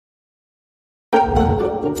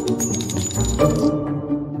Hey,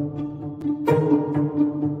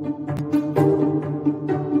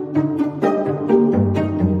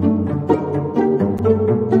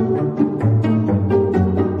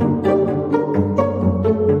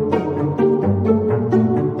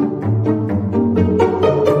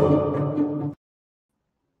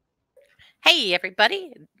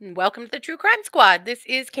 everybody. Welcome to the True Crime Squad. This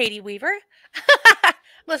is Katie Weaver.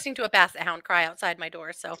 I'm listening to a basset hound cry outside my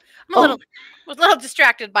door, so I'm was a little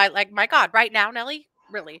distracted by, like, my God, right now, Nellie?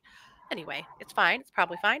 Really? Anyway, it's fine. It's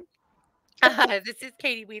probably fine. This is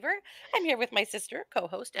Katie Weaver. I'm here with my sister,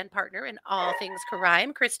 co-host, and partner in all things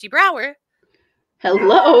crime, Christy Brower.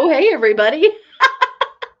 Hello. Hey, everybody.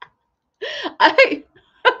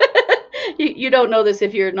 You don't know this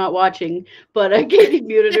if you're not watching, but Katie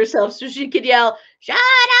muted herself so she could yell, "Shut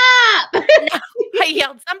up!" No, I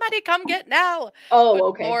yelled, "Somebody come get Nell." Oh, Good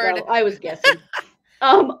okay. Lord. Well, I was guessing.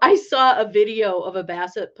 I saw a video of a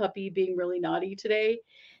basset puppy being really naughty today,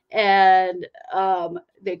 and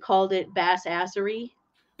they called it bassassery.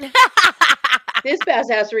 This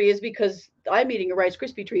bassassery is because I'm eating a Rice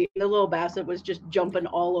Krispie treat, and the little basset was just jumping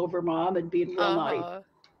all over Mom and being real naughty.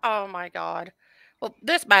 Oh my God. Well,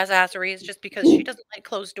 this bassassery is just because she doesn't like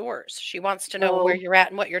closed doors. She wants to know where you're at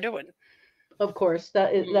and what you're doing. Of course,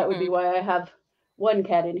 that would be why I have one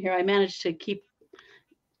cat in here. I managed to get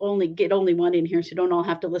only one in here, so you don't all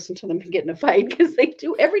have to listen to them and get in a fight, because they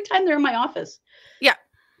do every time they're in my office. Yeah.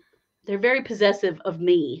 They're very possessive of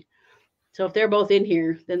me. So if they're both in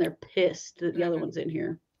here, then they're pissed that the other one's in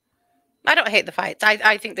here. I don't hate the fights.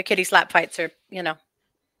 I think the kitty slap fights are,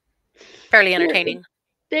 fairly entertaining.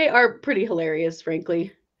 They are pretty hilarious,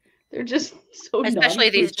 frankly. They're just so especially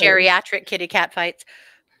these geriatric kitty cat fights.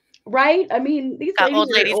 Right? I mean, these old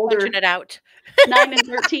ladies punching it out. 9 and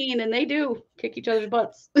 13, and they do kick each other's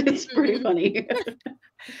butts. It's pretty funny.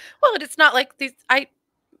 Well, it's not like these.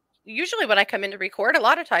 Usually when I come in to record, a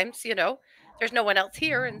lot of times, there's no one else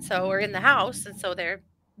here, and so we're in the house, and so they're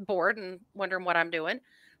bored and wondering what I'm doing.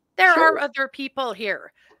 There are other people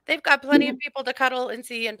here. They've got plenty of people to cuddle and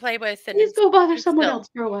see and play with. And please go bother someone else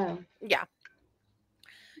for a while. Yeah.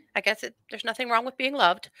 I guess there's nothing wrong with being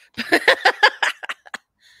loved.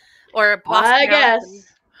 Or I guess.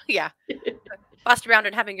 Bossed around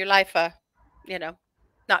and having your life,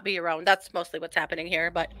 not be your own. That's mostly what's happening here,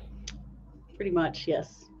 but. Pretty much,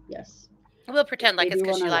 yes. We'll pretend like it's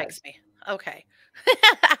because she likes me. Okay.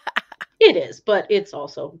 It is, but it's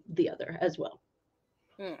also the other as well.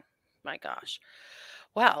 My gosh.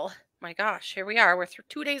 Well, my gosh, here we are. We're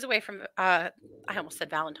 2 days away from, I almost said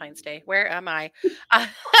Valentine's Day. Where am I?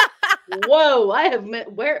 Whoa,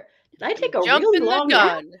 where did I take a really long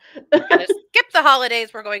nap? We're gonna skip the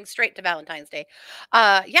holidays. We're going straight to Valentine's Day.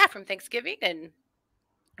 From Thanksgiving, and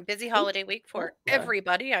a busy holiday week for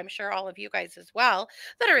everybody. I'm sure all of you guys as well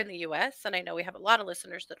that are in the U.S. And I know we have a lot of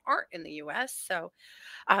listeners that aren't in the U.S. So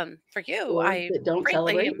for you, I don't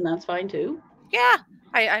celebrate, and that's fine too. Yeah,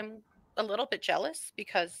 I'm a little bit jealous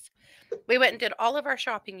because we went and did all of our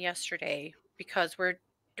shopping yesterday because we're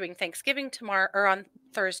doing Thanksgiving tomorrow, or on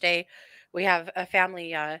Thursday. We have a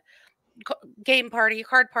family game party,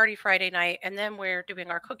 card party Friday night, and then we're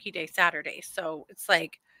doing our cookie day Saturday. So it's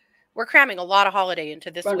like we're cramming a lot of holiday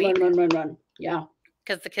into this week. Run. Yeah.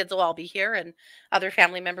 Because the kids will all be here and other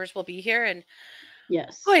family members will be here. And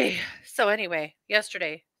yes. So anyway,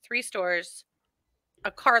 yesterday, 3 stores,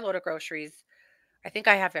 a carload of groceries. I think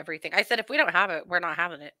I have everything. I said, if we don't have it, we're not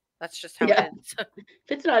having it. That's just how it is. If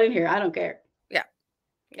it's not in here, I don't care.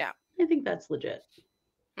 Yeah. I think that's legit.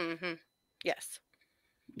 Yes.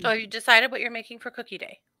 So have you decided what you're making for cookie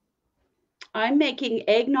day? I'm making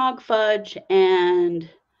eggnog fudge and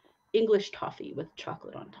English toffee with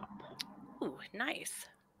chocolate on top. Ooh, nice.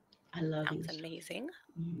 I love it. That's amazing.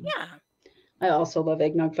 Yeah. I also love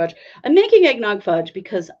eggnog fudge. I'm making eggnog fudge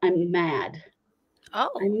because I'm mad.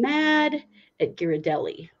 Oh. I'm mad at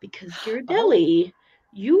Ghirardelli because Ghirardelli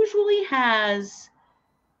usually has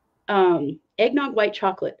eggnog white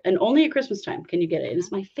chocolate, and only at Christmas time can you get it. And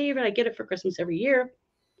it's my favorite. I get it for Christmas every year.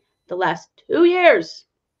 The last 2 years,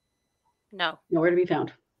 nowhere to be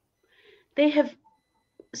found. They have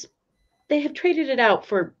traded it out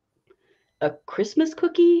for a Christmas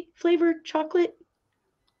cookie flavored chocolate.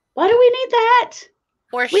 Why do we need that?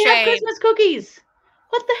 We have Christmas cookies.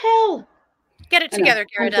 What the hell? Get it together,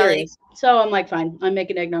 Ghirardelli. So I'm like, fine. I'm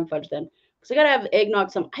making eggnog fudge then. Because I got to have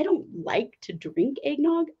eggnog. I don't like to drink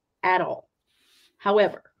eggnog at all.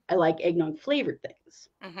 However, I like eggnog flavored things.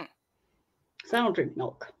 Because I don't drink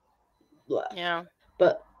milk. Blah. Yeah.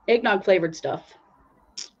 But eggnog flavored stuff.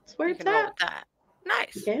 That's where it's at. That.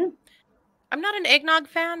 Nice. Yeah. I'm not an eggnog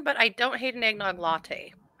fan, but I don't hate an eggnog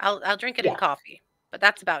latte. I'll drink it in coffee. but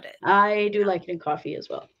that's about it. I do like it in coffee as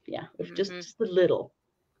well. Yeah, if just a little.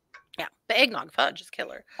 Yeah, the eggnog fudge is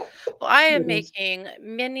killer. Well, I am It is. making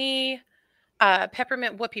mini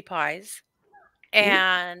peppermint whoopie pies,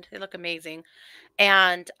 and they look amazing.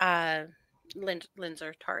 And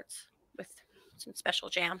Linzer tarts with some special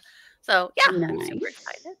jam. So yeah, I'm super Nice.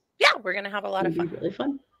 excited. Yeah, we're gonna have a lot of It'll fun. be really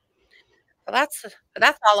fun. So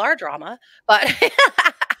that's all our drama, but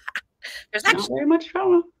there's Not actually very much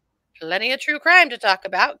drama. plenty of true crime to talk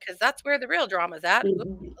about because that's where the real drama's at.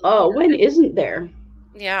 Oops, Oh, Lord. when isn't there?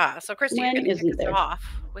 Yeah. So Christy, you're When gonna kick isn't us there? off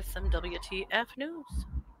with some WTF news.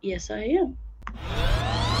 Yes, I am.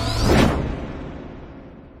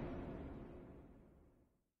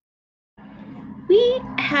 We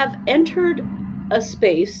have entered a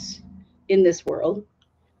space in this world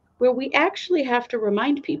where we actually have to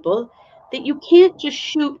remind people that you can't just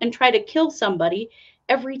shoot and try to kill somebody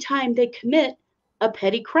every time they commit a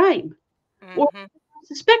petty crime or Mm-hmm.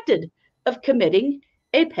 suspected of committing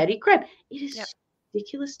a petty crime. It is Yep.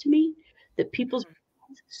 ridiculous to me that people's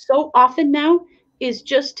so often now is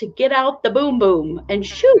just to get out the boom boom and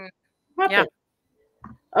shoot. Yeah.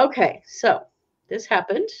 Okay, so this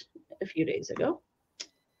happened a few days ago.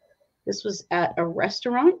 This was at a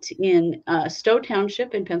restaurant in Stowe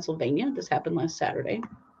Township in Pennsylvania. This happened last Saturday.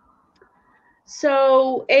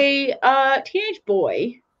 So a teenage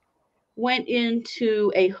boy went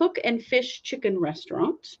into a hook and fish chicken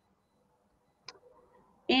restaurant,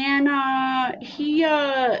 and he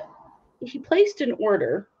placed an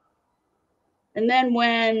order. And then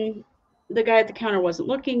when the guy at the counter wasn't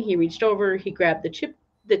looking, he reached over, he grabbed the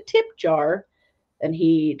tip jar, and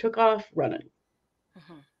he took off running.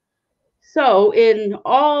 So, in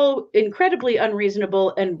all incredibly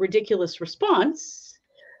unreasonable and ridiculous response,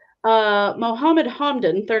 Mohammed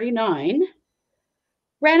Hamdan, 39,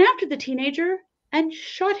 ran after the teenager and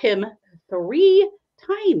shot him 3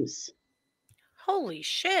 times Holy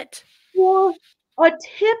shit. for a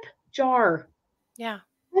tip jar. Yeah.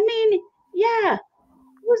 I mean, yeah, it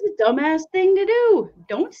was a dumbass thing to do.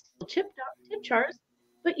 Don't steal tip jars,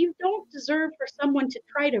 but you don't deserve for someone to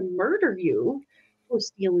try to murder you for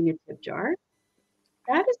stealing a tip jar.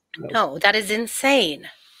 That is gross. No, that is insane.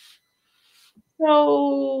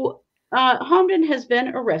 So, Hamdan has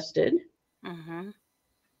been arrested.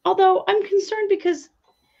 Although I'm concerned because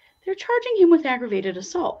they're charging him with aggravated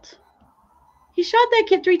assault. He shot that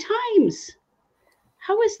kid 3 times.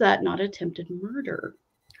 How is that not attempted murder?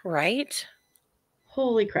 Right?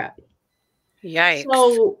 Holy crap. Yikes.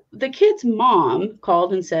 So the kid's mom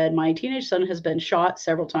called and said, my teenage son has been shot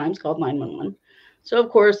several times, called 911. So of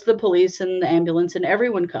course the police and the ambulance and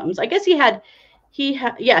everyone comes. I guess he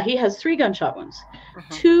has 3 gunshot wounds.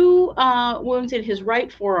 2 wounds in his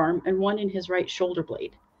right forearm and 1 in his right shoulder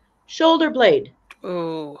blade. Shoulder blade.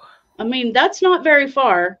 Ooh. I mean, that's not very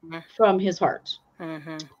far from his heart. I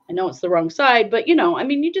know it's the wrong side, but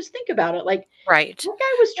you just think about it. Like, right. That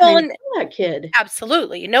guy was trying to kill that kid.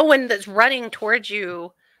 Absolutely. No one that's running towards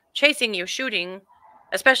you, chasing you, shooting,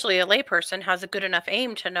 especially a layperson, has a good enough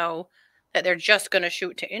aim to know that they're just going to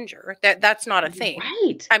shoot to injure. That's not a thing.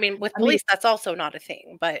 Right. I mean, with police, that's also not a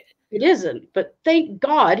thing, but it isn't. But thank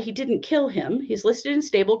God he didn't kill him. He's listed in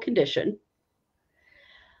stable condition.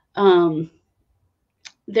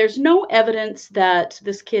 There's no evidence that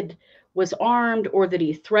this kid was armed or that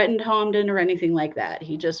he threatened Hamdan or anything like that.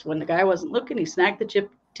 He just, when the guy wasn't looking, he snagged the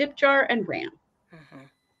tip jar and ran.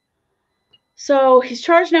 So he's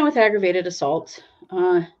charged now with aggravated assault.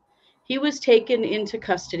 He was taken into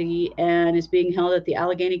custody and is being held at the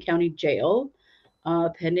Allegheny County Jail,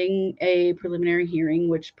 pending a preliminary hearing,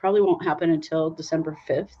 which probably won't happen until December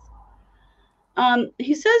 5th.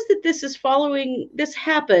 He says that this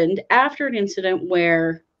happened after an incident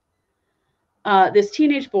where this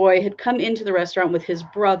teenage boy had come into the restaurant with his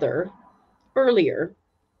brother earlier,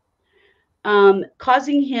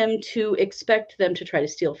 causing him to expect them to try to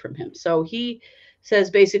steal from him. So he says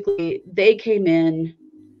basically they came in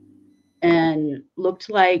and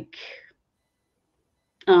looked like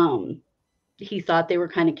he thought they were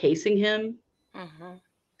kind of casing him.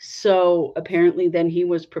 So apparently then he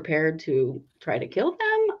was prepared to try to kill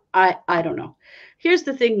them. I don't know. Here's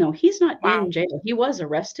the thing though. He's not in jail. He was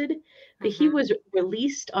arrested, but he was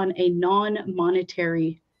released on a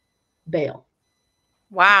non-monetary bail.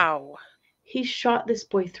 Wow. He shot this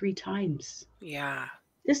boy 3 times. Yeah.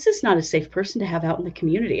 This is not a safe person to have out in the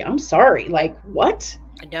community. I'm sorry. Like, what?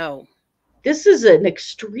 No. This is an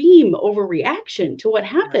extreme overreaction to what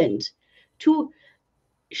happened. To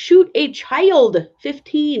shoot a child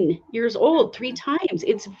 15 years old 3 times.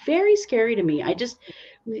 It's very scary to me.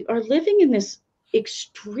 We are living in this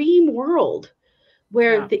extreme world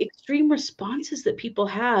where Yeah. the extreme responses that people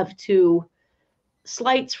have to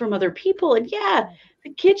slights from other people. And yeah,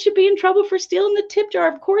 the kid should be in trouble for stealing the tip jar.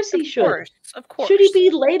 Of course Of he should. course. Of Should he course. be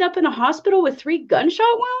laid up in a hospital with 3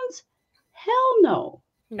 gunshot wounds? Hell no.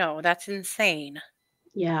 No, that's insane.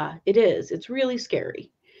 Yeah, it is. It's really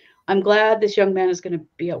scary. I'm glad this young man is going to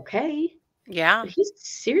be okay, Yeah. but he's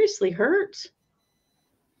seriously hurt.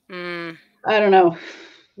 Mm. I don't know.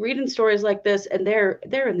 Reading stories like this, and they're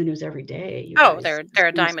in the news every day, you Oh, guys. they're a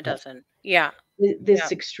Extreme dime a stuff. dozen. Yeah. Yeah.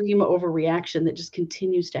 This extreme overreaction that just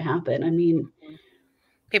continues to happen. I mean, Mhm.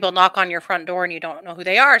 People knock on your front door and you don't know who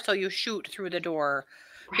they are, so you shoot through the door.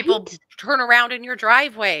 People right? turn around in your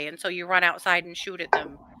driveway, and so you run outside and shoot at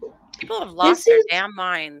them. People have This lost their is damn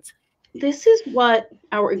minds. this is what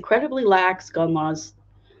our incredibly lax gun laws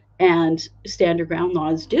and stand your ground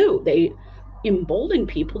laws do. They embolden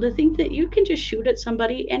people to think that you can just shoot at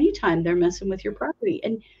somebody anytime they're messing with your property.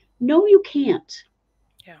 And no, you can't.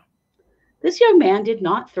 Yeah. This young man did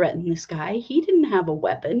not threaten this guy. He didn't have a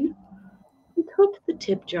weapon. He took the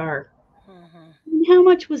tip jar. Mhm. And how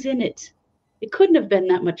much was in it? It couldn't have been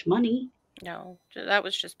that much money. No, that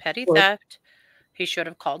was just petty Or theft. He should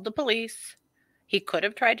have called the police. He could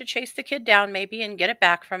have tried to chase the kid down maybe and get it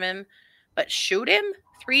back from him, but shoot him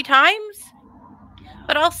 3 times?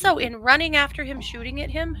 But also in running after him, shooting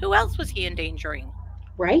at him, who else was he endangering?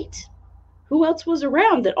 right? Who else was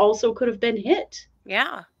around that also could have been hit?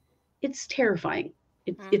 Yeah. It's terrifying.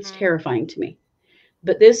 It's Mhm. terrifying to me.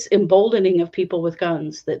 But this emboldening of people with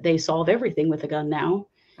guns that they solve everything with a gun now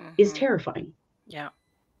is Mhm. terrifying. Yeah.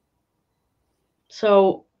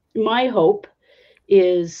 So my hope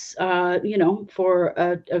is, for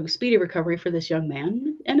a speedy recovery for this young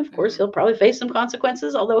man. And of course, Mhm. he'll probably face some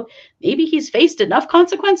consequences, although maybe he's faced enough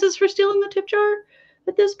consequences for stealing the tip jar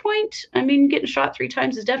at this point. I mean, getting shot 3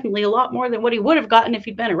 times is definitely a lot more than what he would have gotten if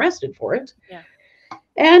he'd been arrested for it. Yeah.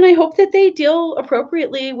 And I hope that they deal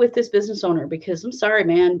appropriately with this business owner because I'm sorry,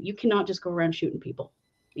 man, you cannot just go around shooting people.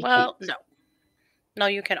 You can't. Well, no. No,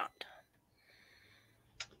 you cannot.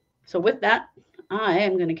 So, with that, I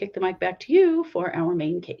am going to kick the mic back to you for our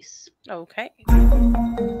main case. Okay.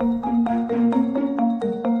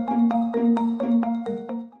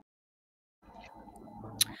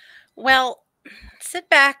 Well, sit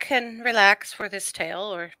back and relax for this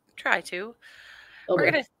tale, or try to. Oh We're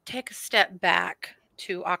boy. going to take a step back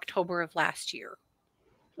to October of last year.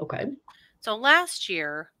 Okay. So, last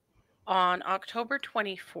year, on October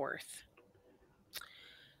 24th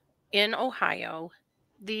in Ohio,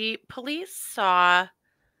 the police saw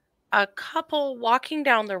a couple walking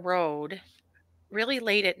down the road really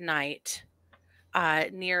late at night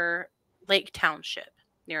near Lake Township,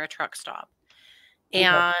 near a truck stop. Okay.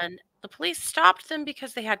 And the police stopped them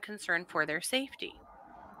because they had concern for their safety.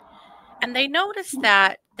 And they noticed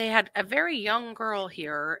that they had a very young girl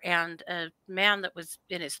here and a man that was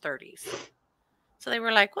in his 30s. So they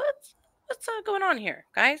were like, what's going on here,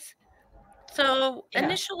 guys? So Yeah.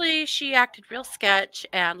 initially, she acted real sketch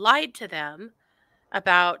and lied to them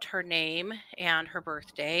about her name and her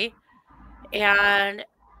birthday. And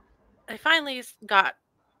I finally got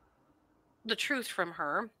the truth from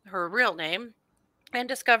her real name, and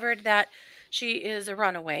discovered that she is a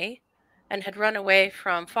runaway and had run away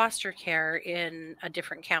from foster care in a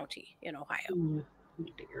different county in Ohio. Oh,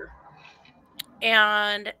 dear.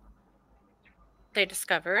 And they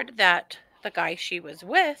discovered that the guy she was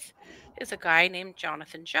with is a guy named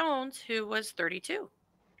Jonathon Jones, who was 32.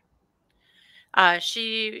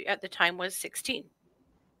 She, at the time, was 16.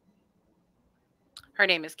 Her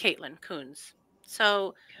name is Kaitlyn Coones.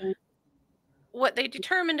 So, Okay. what they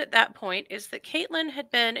determined at that point is that Kaitlyn had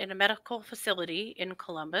been in a medical facility in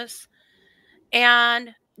Columbus,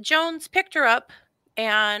 and Jones picked her up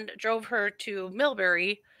and drove her to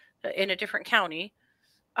Millbury in a different county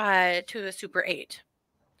to a Super 8.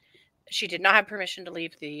 She did not have permission to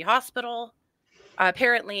leave the hospital.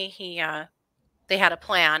 Apparently, they had a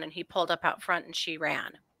plan, and he pulled up out front and she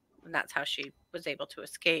ran. And that's how she was able to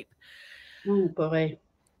escape. Oh boy.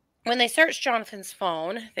 When they searched Jonathan's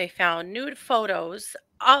phone, they found nude photos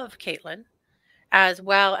of Kaitlyn, as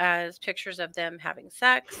well as pictures of them having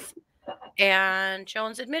sex. And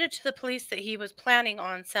Jones admitted to the police that he was planning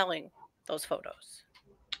on selling those photos.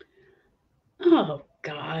 Oh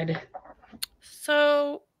God.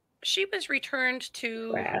 So she was returned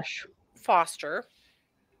to Trash. foster,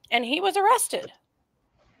 and he was arrested.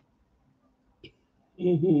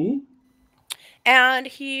 Mm-hmm. And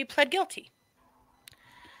he pled guilty.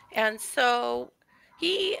 And so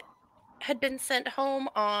he had been sent home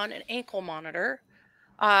on an ankle monitor.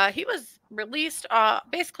 He was released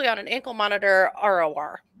basically on an ankle monitor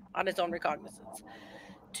ROR, on his own recognizance.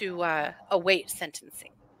 to await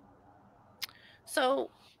sentencing. So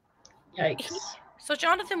Yikes.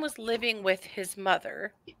 Jonathon was living with his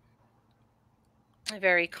mother, a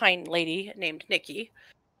very kind lady named Nikki,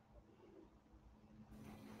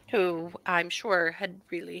 who I'm sure had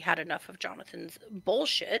really had enough of Jonathon's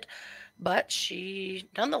bullshit, but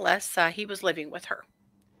nonetheless, he was living with her.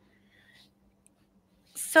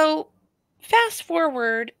 So fast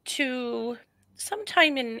forward to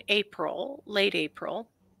sometime in April, late April,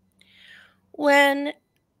 when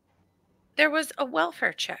there was a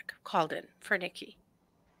welfare check called in for Nikki.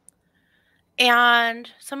 And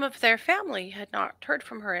some of their family had not heard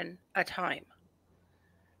from her in a time.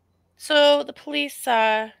 So the police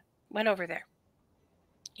went over there.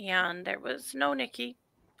 And there was no Nikki.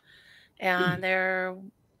 And there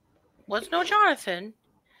was no Jonathon.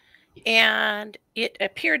 And it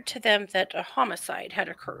appeared to them that a homicide had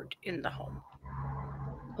occurred in the home.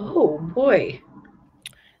 Oh, boy.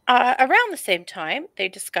 Around the same time, they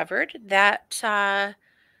discovered that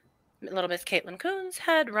little Miss Kaitlyn Coones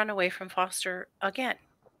had run away from foster again.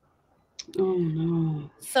 Oh, no.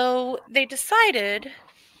 So they decided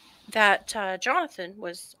that Jonathon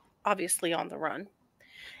was obviously on the run,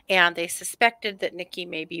 and they suspected that Nikki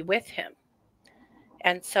may be with him.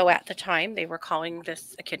 And so at the time, they were calling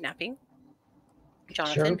this a kidnapping.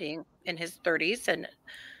 Jonathon being in his 30s and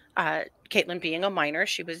Kaitlyn being a minor.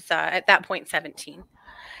 She was at that point 17.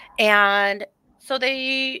 And so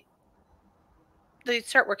they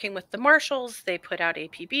start working with the marshals. They put out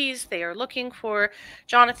APBs. They are looking for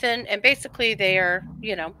Jonathon, and basically they are,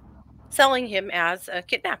 selling him as a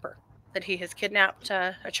kidnapper, that he has kidnapped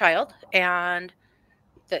a child and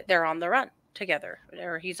that they're on the run together,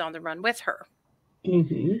 or he's on the run with her.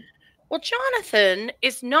 Mm-hmm. Well, Jonathon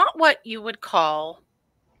is not what you would call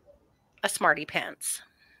a smarty pants.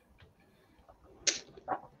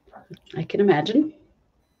 I can imagine.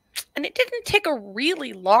 And it didn't take a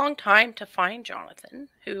really long time to find Jonathon,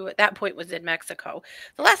 who at that point was in Mexico.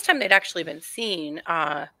 The last time they'd actually been seen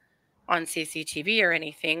on CCTV or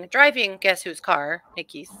anything, driving guess whose car,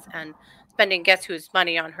 Nikki's, and spending guess whose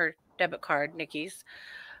money on her debit card, Nikki's.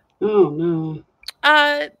 Oh, no.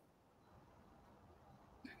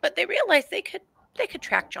 But they realized they could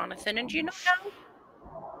track Jonathon, and now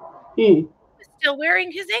Hmm. he's still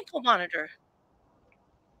wearing his ankle monitor.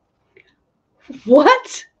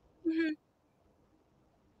 What? Mm-hmm.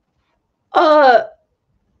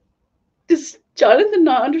 Does Jonathon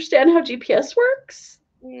not understand how GPS works?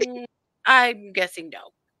 I'm guessing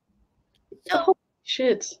no. So, oh,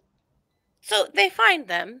 shit. So they find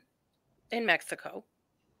them in Mexico.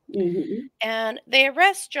 Mm-hmm. And they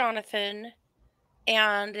arrest Jonathon,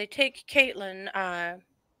 and they take Kaitlyn.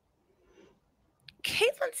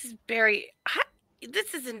 Kaitlyn's is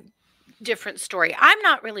this is a different story. I'm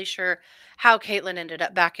not really sure how Kaitlyn ended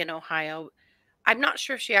up back in Ohio. I'm not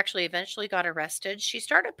sure if she actually eventually got arrested. She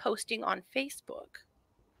started posting on Facebook.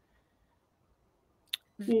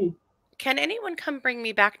 Can anyone come bring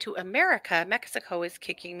me back to America? Mexico is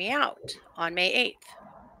kicking me out on May 8th.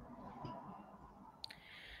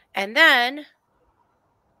 And then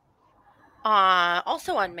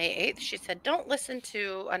also on May 8th, she said, don't listen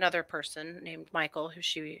to another person named Michael, who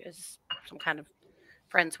she is some kind of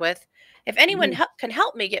friends with. If anyone can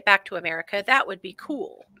help me get back to America, that would be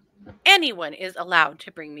cool. Anyone is allowed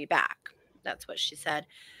to bring me back. That's what she said.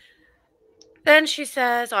 Then she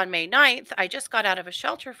says, on May 9th, I just got out of a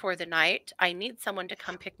shelter for the night. I need someone to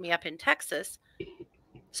come pick me up in Texas.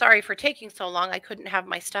 Sorry for taking so long. I couldn't have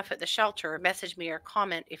my stuff at the shelter. Message me or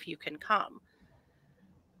comment if you can come.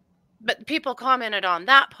 But people commented on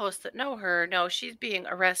that post that know her. No, she's being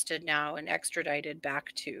arrested now and extradited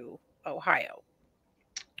back to Ohio.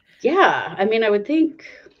 Yeah, I mean, I would think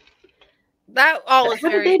that all was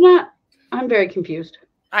did they not? I'm very confused.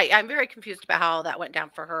 I'm very confused about how that went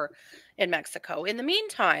down for her in Mexico. In the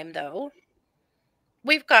meantime, though,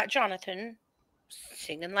 we've got Jonathon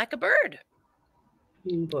singing like a bird.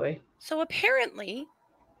 Oh, boy. So apparently,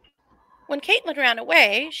 when Kaitlyn ran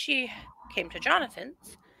away, she came to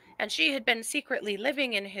Jonathon's, and she had been secretly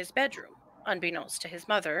living in his bedroom, unbeknownst to his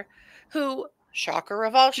mother, who, shocker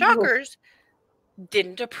of all shockers,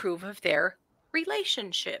 didn't approve of their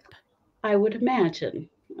relationship. I would imagine.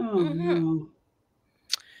 Oh, no.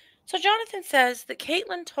 So Jonathon says that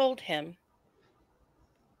Kaitlyn told him,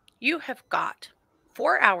 you have got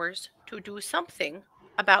 4 hours to do something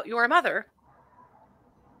about your mother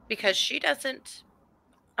because she doesn't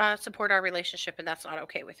support our relationship, and that's not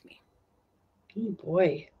okay with me. Oh,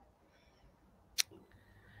 boy.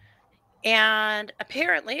 And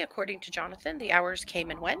apparently, according to Jonathon, the hours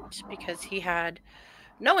came and went because he had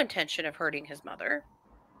no intention of hurting his mother.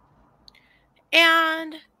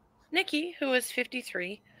 And Nikki, who was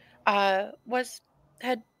 53,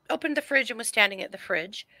 had opened the fridge and was standing at the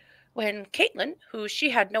fridge when Kaitlyn, who she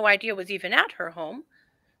had no idea was even at her home,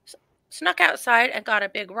 snuck outside and got a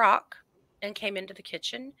big rock and came into the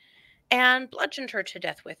kitchen and bludgeoned her to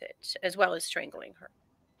death with it, as well as strangling her.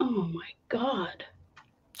 Oh my God.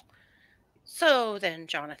 So then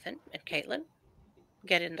Jonathon and Kaitlyn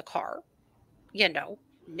get in the car,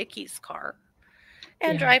 Nikki's car,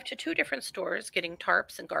 and Yeah. drive to 2 different stores getting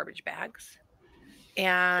tarps and garbage bags.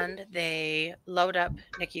 And they load up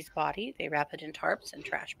Nikki's body, they wrap it in tarps and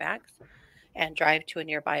trash bags, and drive to a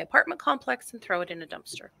nearby apartment complex and throw it in a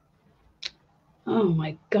dumpster. Oh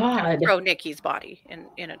my God. Throw Nikki's body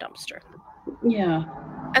in a dumpster. Yeah.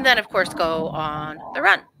 And then, of course, go on the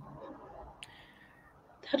run.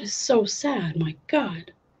 That is so sad. My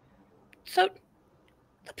God. So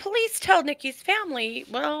the police tell Nikki's family,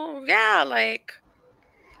 well, yeah, like,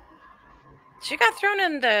 she got thrown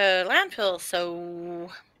in the landfill, so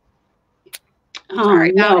Oh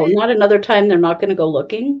sorry about no, it. not another time they're not going to go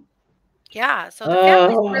looking. Yeah, so the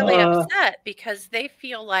family's really Uh, upset because they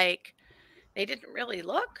feel like they didn't really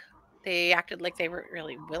look. They acted like they weren't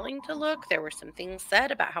really willing to look. There were some things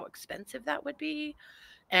said about how expensive that would be.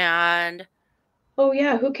 And oh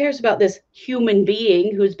yeah, who cares about this human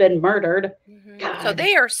being who's been murdered? so God.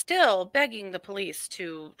 they are still begging the police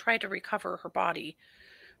to try to recover her body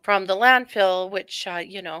from the landfill, which,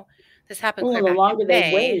 this happened Well, clear the back in longer they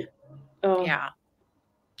May. wait. Oh, Yeah.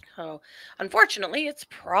 So unfortunately, it's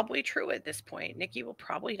probably true at this point. Nikki will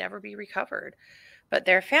probably never be recovered. But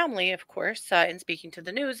their family, of course, in speaking to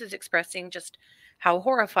the news, is expressing just how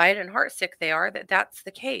horrified and heartsick they are that that's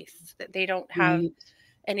the case, that they don't have right.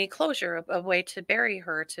 any closure, a way to bury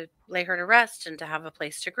her, to lay her to rest, and to have a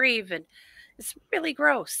place to grieve. And it's really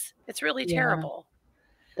gross. It's really Yeah, terrible.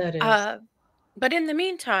 that is. Uh, but in the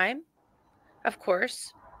meantime, of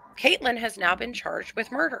course, Kaitlyn has now been charged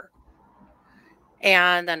with murder.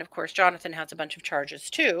 And then, of course, Jonathon has a bunch of charges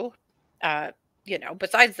too.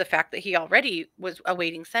 Besides the fact that he already was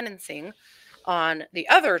awaiting sentencing on the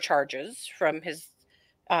other charges from his.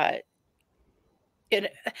 Uh,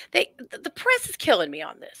 the press is killing me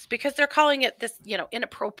on this because they're calling it this,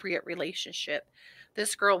 inappropriate relationship.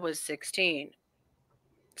 This girl was 16.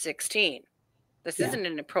 16. This Yeah. isn't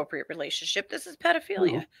an appropriate relationship. This is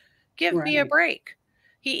pedophilia. Oh, Give me a right. break.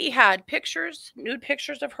 He had pictures, nude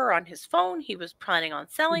pictures of her on his phone. He was planning on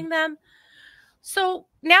selling them. So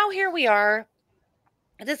now here we are.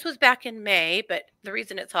 This was back in May, but the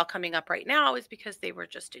reason it's all coming up right now is because they were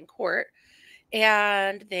just in court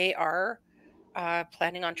and they are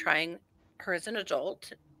planning on trying her as an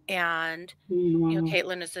adult. And, Wow.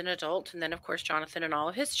 Kaitlyn is an adult. And then, of course, Jonathon and all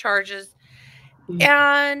of his charges. Mm.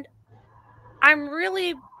 And I'm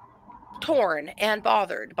really torn and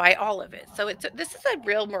bothered by all of it. So this is a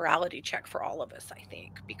real morality check for all of us, I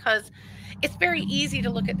think, because it's very easy to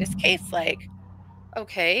look at this case like,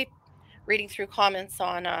 okay, reading through comments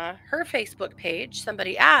on her Facebook page,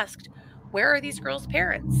 somebody asked, where are these girls'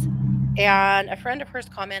 parents? And a friend of hers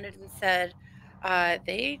commented and said,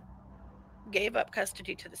 they gave up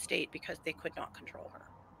custody to the state because they could not control her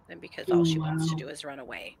and because all Oh, she wants to wow. do is run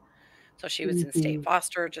away. So she was in state Hmm.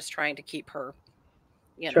 foster, just trying to keep her,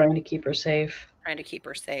 Trying to keep her safe. trying to keep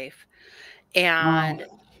her safe. Wow. And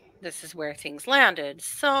this is where things landed.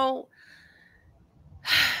 So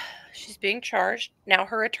she's being charged. Now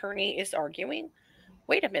her attorney is arguing,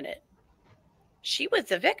 wait a minute, she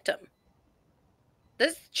was a victim.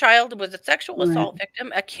 This child was a sexual Right. assault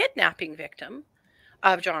victim, a kidnapping victim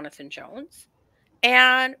of Jonathon Jones,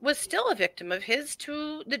 and was still a victim of his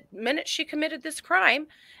to the minute she committed this crime,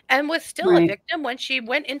 and was still a Right. victim when she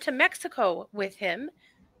went into Mexico with him.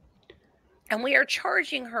 And we are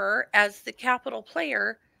charging her as the capital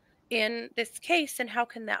player in this case. And how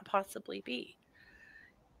can that possibly be?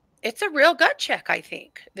 It's a real gut check, I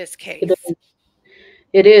think, this It case. is.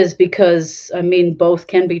 It is because, I mean, both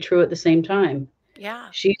can be true at the same time. Yeah.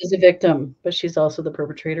 She is a victim, but she's also the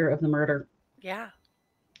perpetrator of the murder. Yeah.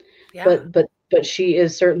 Yeah. But she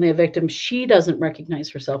is certainly a victim. She doesn't recognize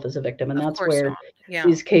herself as a victim, and Of that's course where not. Yeah.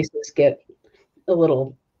 these cases get a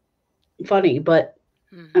little funny. But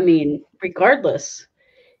I Hmm. mean, regardless,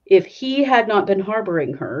 if he had not been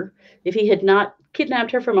harboring her, if he had not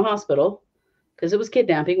kidnapped her from a hospital, because it was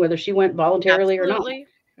kidnapping, whether she went voluntarily or not, Absolutely.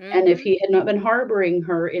 and if Hmm. he had not been harboring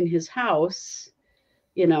her in his house,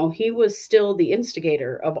 he was still the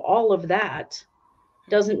instigator of all of that.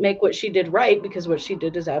 Doesn't make what she did right because what she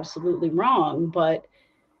did is absolutely wrong. But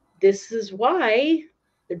this is why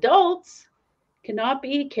adults cannot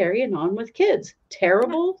be carrying on with kids.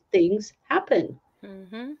 Terrible things happen.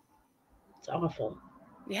 Hmm. It's awful.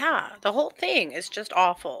 Yeah, the whole thing is just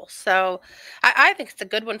awful. So I think it's a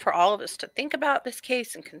good one for all of us to think about this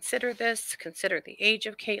case and consider this, consider the age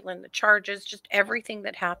of Kaitlyn, the charges, just everything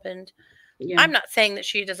that happened. Yeah. I'm not saying that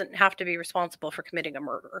she doesn't have to be responsible for committing a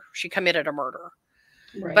murder. She committed a murder.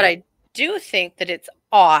 But Right. I do think that it's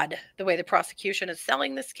odd the way the prosecution is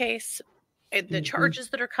selling this case, the Hmm. charges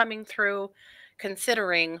that are coming through,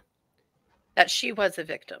 considering that she was a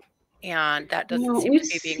victim. And that doesn't Well, seem we've to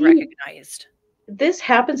be being seen recognized. this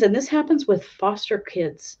happens, and this happens with foster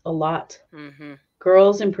kids a lot. Hmm.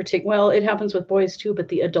 Girls in particular. Well, it happens with boys too, but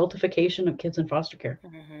the adultification of kids in foster care,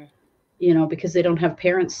 Hmm. because they don't have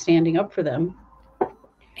parents standing up for them.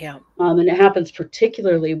 Yeah. And it happens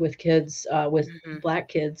particularly with kids, with Hmm. Black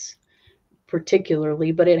kids,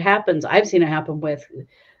 particularly, but it happens. I've seen it happen with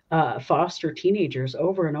foster teenagers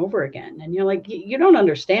over and over again. And you're like, you don't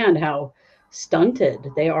understand how stunted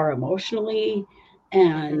they are emotionally Hmm.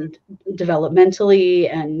 and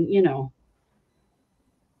developmentally. And,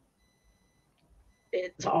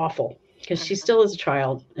 it's awful because she Hmm. still is a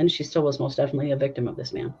child and she still was most definitely a victim of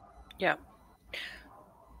this man. Yeah.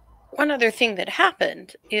 One other thing that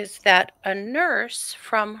happened is that a nurse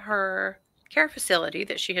from her care facility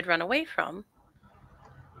that she had run away from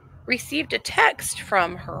received a text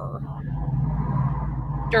from her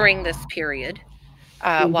during this period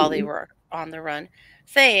while they Hmm. were on the run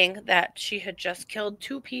saying that she had just killed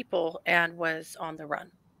 2 people and was on the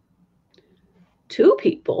run. Two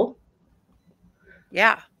people?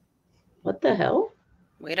 Yeah. What the hell?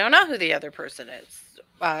 We don't know who the other person is.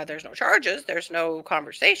 There's no charges. There's no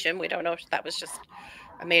conversation. We don't know if that was just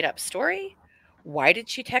a made up story. Why did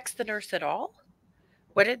she text the nurse at all?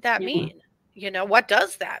 What did that Yeah. mean? What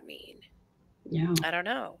does that mean? Yeah. I don't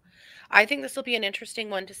know. I think this will be an interesting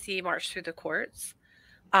one to see march through the courts.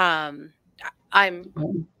 Um, I'm.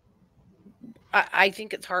 Oh, I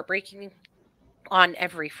think it's heartbreaking on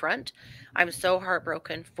every front. I'm so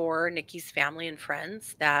heartbroken for Nikki's family and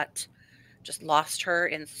friends that just lost her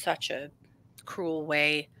in such a cruel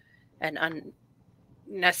way and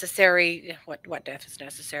unnecessary. What death is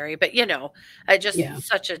necessary, but yeah. just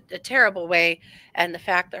such a terrible way. And the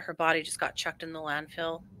fact that her body just got chucked in the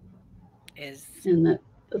landfill is And that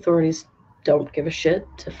authorities don't give a shit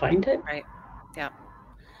to find it. right. Yeah.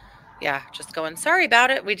 Yeah, just going, "Sorry about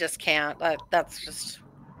it, we just can't." That's just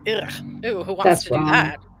ugh. Ooh, who wants That's to do wrong.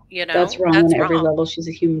 that? That's wrong on That's every wrong. level. She's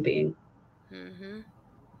a human being. Mhm.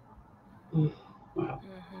 Mm, wow.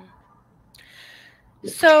 Mhm. A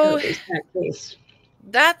So, terribly sad case.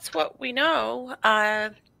 that's what we know.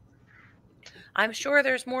 I'm sure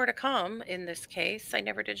there's more to come in this case. I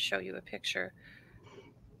never did show you a picture.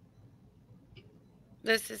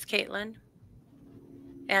 This is Kaitlyn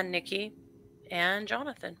and Nikki and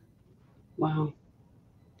Jonathon. Wow.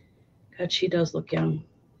 God, she does look young.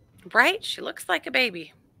 Right? She looks like a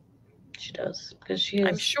baby. She does. Because she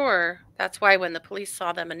I'm is. sure that's why when the police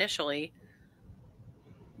saw them initially,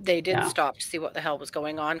 they did Yeah. stop to see what the hell was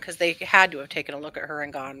going on because they had to have taken a look at her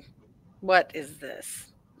and gone, "What is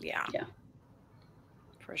this?" Yeah, Yeah.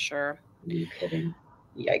 for sure. No kidding.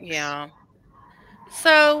 Yikes. Yeah.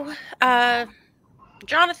 So,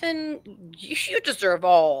 Jonathon, you deserve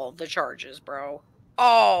all the charges, bro.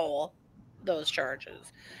 All those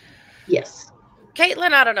charges. Yes.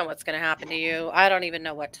 Kaitlyn, I don't know what's going to happen to you. I don't even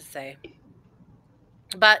know what to say.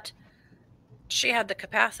 But she had the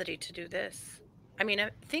capacity to do this. I mean,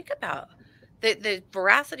 think about the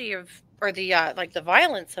veracity of, or the like the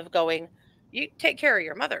violence of going, you take care of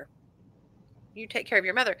your mother. You take care of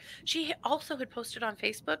your mother. She also had posted on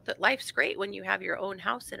Facebook that life's great when you have your own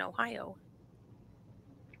house in Ohio.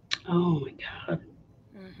 Oh my God.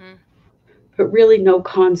 Hmm. But really, no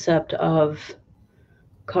concept of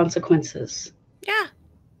consequences. Yeah,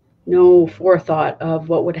 No forethought of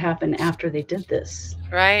what would happen after they did this.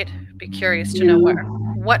 right. Be curious to You know know?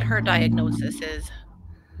 what her diagnosis is.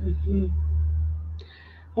 Hmm.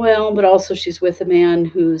 Well, but also she's with a man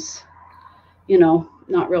who's,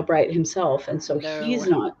 not real bright himself. And so No. he's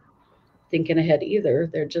not thinking ahead either.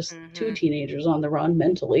 They're just two Hmm. teenagers on the run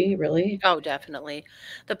mentally, really. Oh, definitely.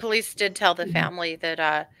 The police did tell the Mhm. family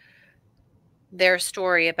that their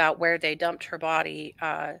story about where they dumped her body,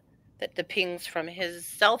 that the pings from his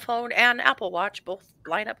cell phone and Apple Watch both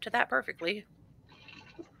line up to that perfectly.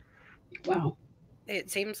 Wow. It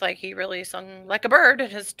seems like he really sung like a bird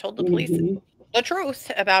and has told the police Hmm. the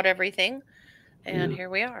truth about everything. And Yeah. here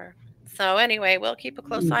we are. So, anyway, we'll keep a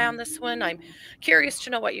close eye on Mm. this one. I'm curious to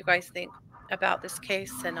know what you guys think about this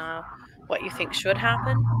case and what you think should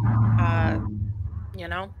happen, uh, you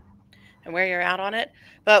know, and where you're at on it.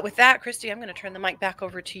 But with that, Christy, I'm going to turn the mic back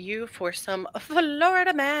over to you for some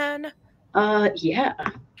Florida Man. Yeah.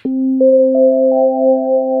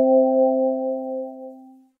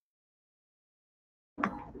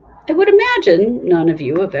 I would imagine none of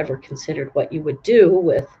you have ever considered what you would do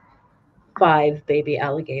with 5 baby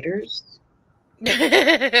alligators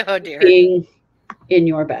Oh dear. being in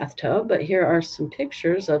your bathtub, but here are some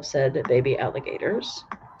pictures of said baby alligators.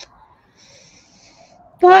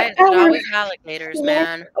 Why But is it always alligators,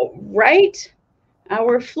 man? right,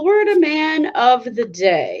 our Florida man of the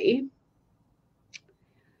day,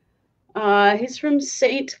 he's from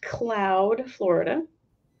St. Cloud, Florida,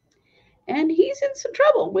 and he's in some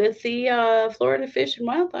trouble with the Florida Fish and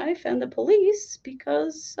Wildlife and the police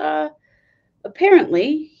because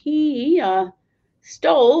apparently he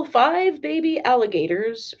stole 5 baby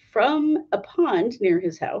alligators from a pond near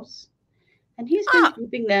his house, and he's been Ah,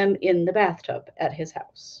 keeping them in the bathtub at his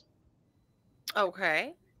house.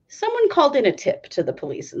 okay. Someone called in a tip to the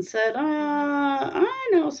police and said, Mhm. I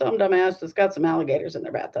know some dumbass that's got some alligators in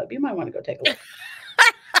their bathtub. You might want to go take a look.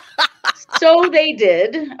 So they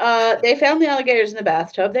did. They found the alligators in the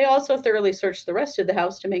bathtub. They also thoroughly searched the rest of the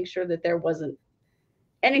house to make sure that there wasn't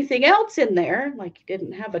anything else in there, like you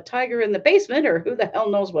didn't have a tiger in the basement, or who the hell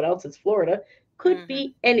knows what else. It's Florida. Could Mhm.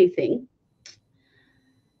 be anything.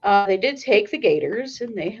 They did take the gators,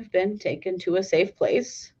 and they have been taken to a safe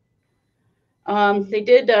place. They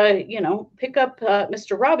did, pick up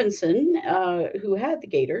Mr. Robinson, who had the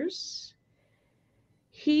gators.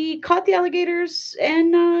 He caught the alligators,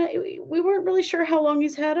 and we weren't really sure how long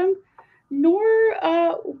he's had them, nor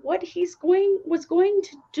what he's going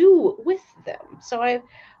to do with them. So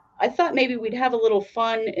I thought maybe we'd have a little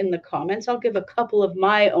fun in the comments. I'll give a couple of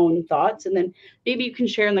my own thoughts, and then maybe you can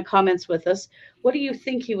share in the comments with us. What do you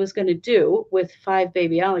think he was going to do with 5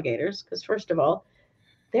 baby alligators? Because first of all,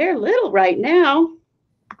 they're little right now,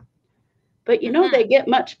 but they Mhm. get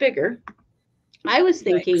much bigger. I was Yikes.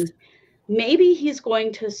 thinking maybe he's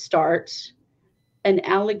going to start an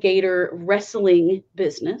alligator wrestling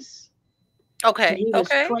business. And Okay. he was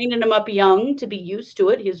Okay. training them up young to be used to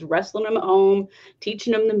it. He was wrestling them at home,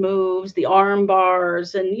 teaching them the moves, the arm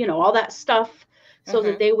bars, and all that stuff, so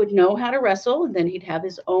that Mhm. they would know how to wrestle. And then he'd have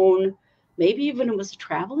his own, maybe even it was a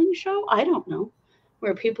traveling show. I don't know,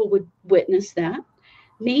 where people would witness that.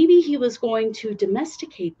 Maybe he was going to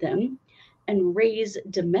domesticate them and raise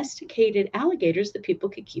domesticated alligators that people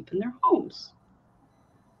could keep in their homes.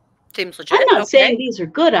 Seems I'm legit. not saying Okay. these are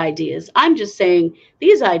good ideas. I'm just saying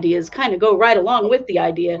these ideas kind of go right along with the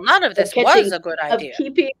idea None of of this was catching, a good of idea.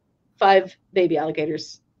 keeping 5 baby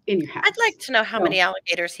alligators in your I'd like house. to know how No. many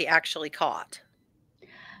alligators he actually caught.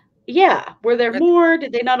 Yeah. Were there Are th- more?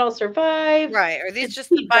 Did they not all survive? right. Are these Has just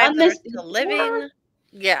the he 5 done that are this still before? living?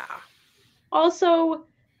 Yeah. Also,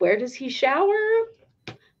 where does he shower?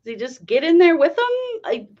 Does he just get in there with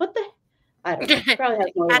them? What the? I don't know. He probably has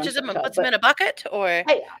more than one Catches them and tub, puts them but in a bucket, or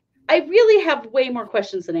I I really have way more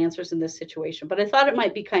questions than answers in this situation, but I thought it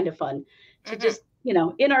might be kind of fun to Mhm. just,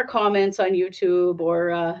 in our comments on YouTube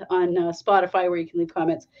or on Spotify where you can leave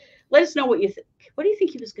comments, let us know what you think. What do you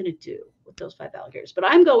think he was going to do with those 5 alligators? But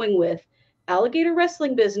I'm going with alligator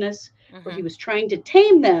wrestling business where he Mhm. was trying to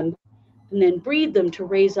tame them and then breed them to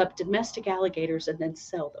raise up domestic alligators and then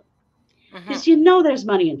sell them. Mhm. Because there's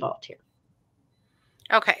money involved here.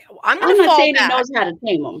 Okay. Well, I'm going I'm to not fall saying he back. knows how to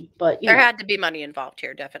tame them, but There had to be money involved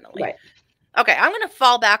here, definitely. right. Okay, I'm going to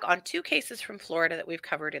fall back on 2 cases from Florida that we've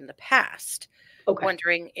covered in the past, Okay.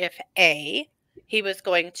 wondering if A, he was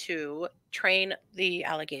going to train the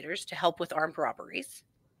alligators to help with armed robberies.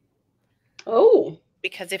 Oh.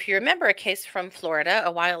 Because if you remember a case from Florida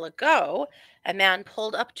a while ago, a man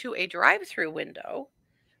pulled up to a drive-through window,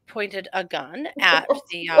 pointed a gun at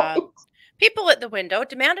the people at the window,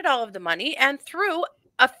 demanded all of the money, and threw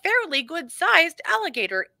a fairly good-sized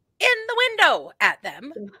alligator in the window at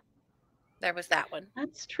them. There was that one.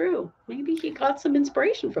 That's true. Maybe he got some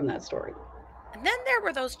inspiration from that story. And then there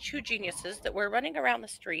were those 2 geniuses that were running around the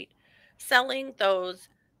street selling those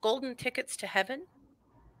golden tickets to heaven.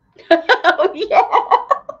 Oh, yeah.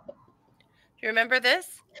 Do you remember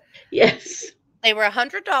this? Yes. They were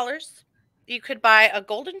 $100. You could buy a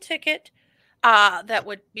golden ticket that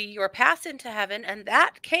would be your pass into heaven, and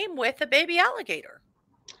that came with a baby alligator.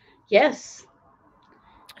 Yes.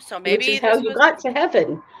 So Which maybe is how this you was got to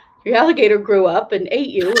heaven. Your alligator grew up and ate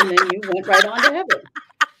you, and then you went right on to heaven.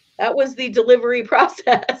 That was the delivery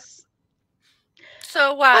process.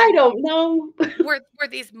 so. I don't know. Were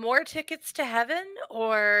these more tickets to heaven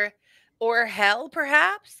or hell,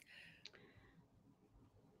 perhaps?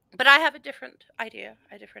 But I have a different idea.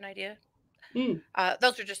 A different idea. Mm,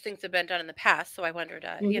 Those are just things that have been done in the past, so I wondered,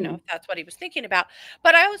 hmm. if that's what he was thinking about.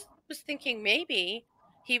 But I was thinking maybe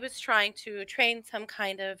he was trying to train some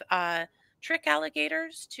kind of trick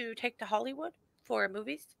alligators to take to Hollywood for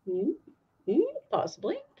movies. Mm, mm,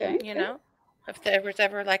 possibly. Okay. You Okay. know, If there was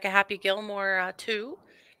ever like a Happy Gilmore 2,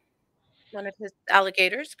 one of his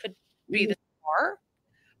alligators could be Mhm. the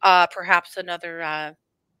star. Perhaps another uh,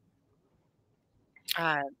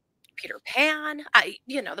 Peter Pan.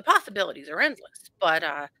 The possibilities are endless, but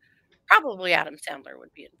probably Adam Sandler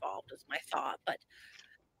would be involved, is my thought. But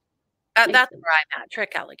Makes that's sense. where I'm at.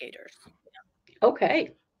 Trick alligators.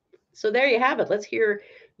 Okay. So there you have it. Let's hear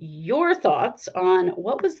your thoughts on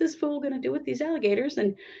what was this fool going to do with these alligators,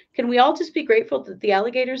 and can we all just be grateful that the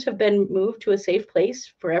alligators have been moved to a safe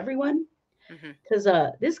place for everyone? Hmm. Because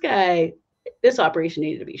this operation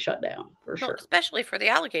needed to be shut down for Well, sure. especially for the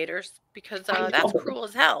alligators, because I that's know, cruel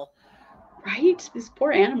as hell. right? These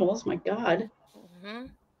poor animals. My God. Hmm.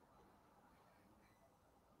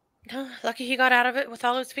 Lucky he got out of it with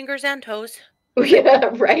all his fingers and toes. Yeah,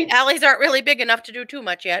 right. Alleys aren't really big enough to do too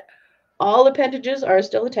much yet. All appendages are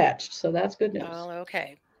still attached, so that's good news. Oh,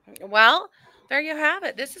 okay. Well, there you have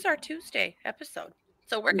it. This is our Tuesday episode.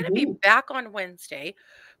 So we're going to be Hmm. back on Wednesday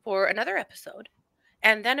for another episode.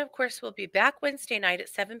 And then, of course, we'll be back Wednesday night at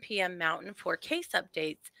 7 p.m. Mountain for case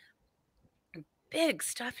updates. Big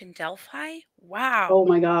stuff in Delphi. Oh Wow.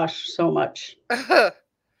 my gosh, so much.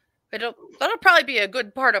 That'll probably be a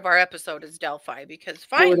good part of our episode is Delphi because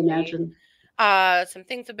I would finally imagine. some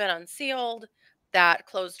things have been unsealed. That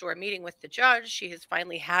closed door meeting with the judge, she has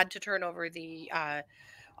finally had to turn over the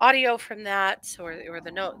audio from that or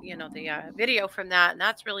the note, the video from that, and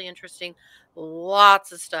that's really interesting.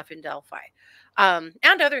 Lots of stuff in Delphi, and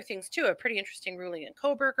other things too. A pretty interesting ruling in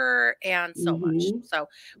Coburger, and so much. Hmm. So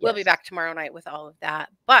we'll be Yes, back tomorrow night with all of that.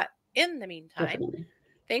 But in the meantime, definitely.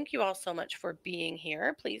 thank you all so much for being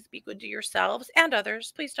here. Please be good to yourselves and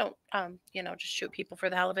others. Please don't, just shoot people for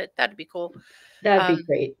the hell of it. That'd be cool. That'd be Um,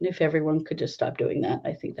 great. If everyone could just stop doing that,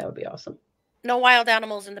 I think that would be awesome. no wild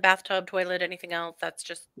animals in the bathtub, toilet, anything else. That's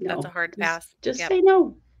a No, hard just pass. just Yep. say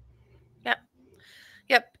no. Yep.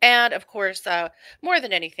 Yep. And of course, more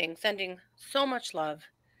than anything, sending so much love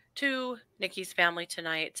to Nikki's family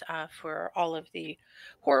tonight for all of the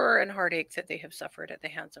horror and heartaches that they have suffered at the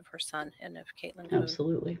hands of her son and of Kaitlyn Coone.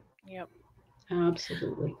 Absolutely. Yep.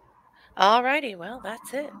 Absolutely. All righty. Well,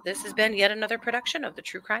 that's it. This has been yet another production of the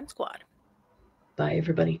True Crime Squad. Bye,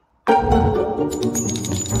 everybody.